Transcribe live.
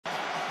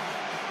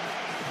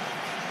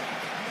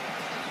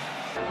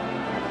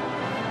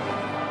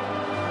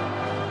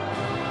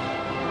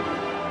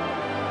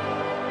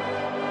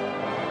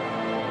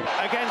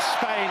Against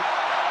Spain,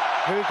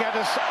 who get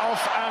us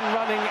off and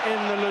running in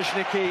the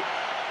Luzhniki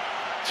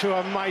to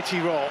a mighty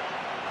roar.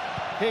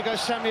 Here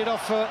goes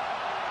Samyonov for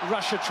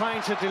Russia,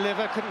 trying to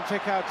deliver, couldn't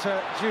pick out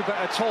Dzyuba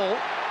at all.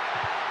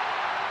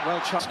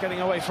 Well, just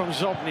getting away from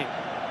Zobny.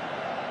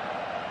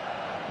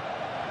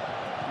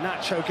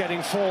 Nacho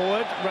getting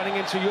forward, running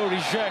into Yuri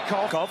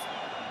Zhirkov.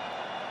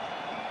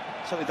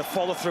 Certainly the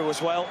follow-through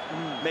as well,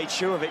 made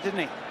sure of it, didn't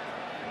he?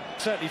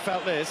 Certainly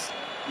felt this.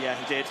 Yeah,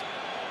 he did.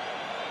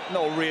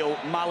 No real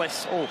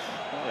malice. Oh,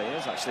 well, he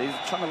is actually. He's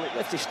trying to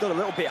lift his stud a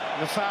little bit.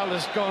 The foul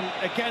has gone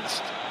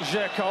against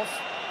Zhirkov.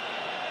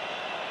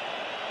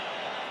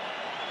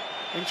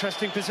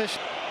 Interesting position.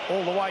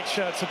 All the white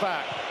shirts are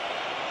back.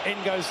 In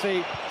goes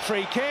the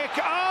free kick.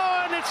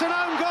 Oh, and it's an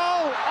own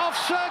goal off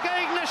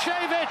Sergei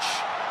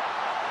Ignashevich.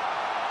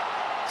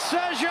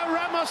 Sergio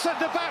Ramos at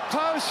the back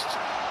post.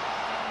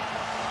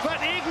 But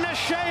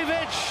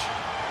Ignashevich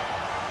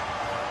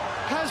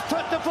has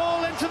put the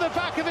ball into the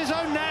back of his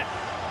own net.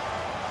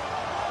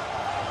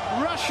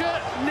 Russia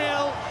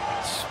 0,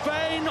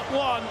 Spain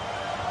 1.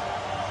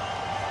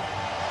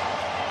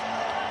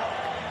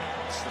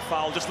 It's the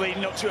foul just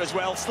leading up to it as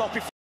well.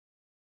 Sloppy.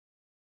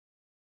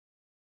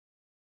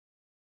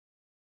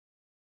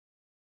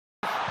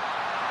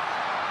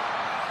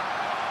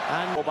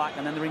 And go back,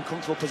 and then they're in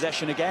comfortable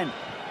possession again.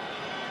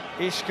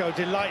 Isco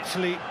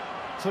delightfully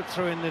put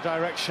through in the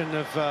direction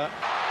of...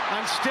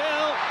 and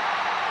still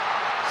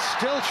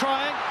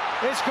trying.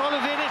 It's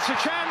Golovin, it's a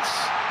chance.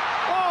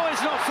 Oh,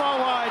 it's not far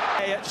wide.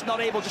 It's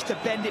not able just to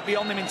bend it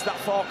beyond him into that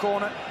far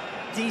corner.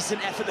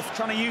 Decent effort. They're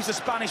trying to use the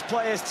Spanish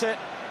players to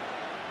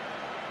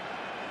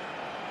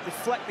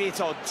deflect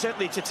it, or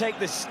certainly to take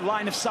this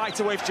line of sight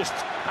away. Just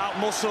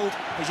out-muscled.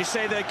 As you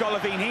say there,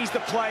 Golovin, he's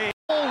the player.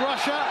 All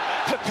Russia.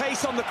 The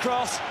pace on the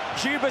cross.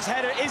 Dzyuba's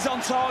header is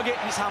on target.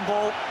 His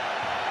handball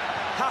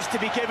has to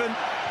be given.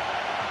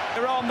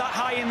 They're on that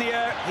high in the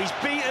air. He's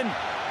beaten.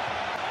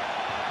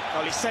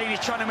 Well, he's saying he's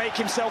trying to make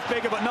himself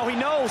bigger, but no, he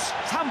knows.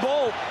 It's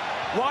handball.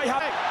 Why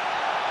have it?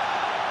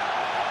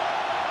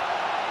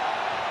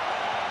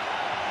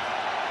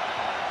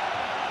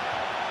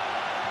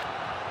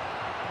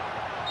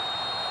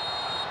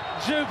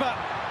 Dzyuba.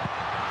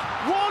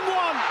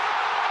 1-1.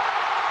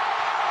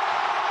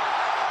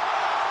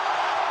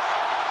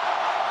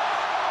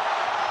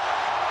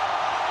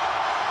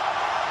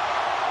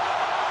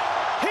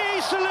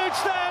 He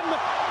salutes them.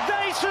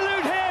 They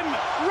salute him.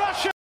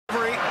 Russia.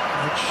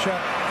 Which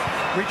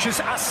reaches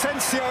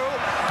Asensio.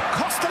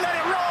 Costa let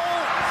it roll.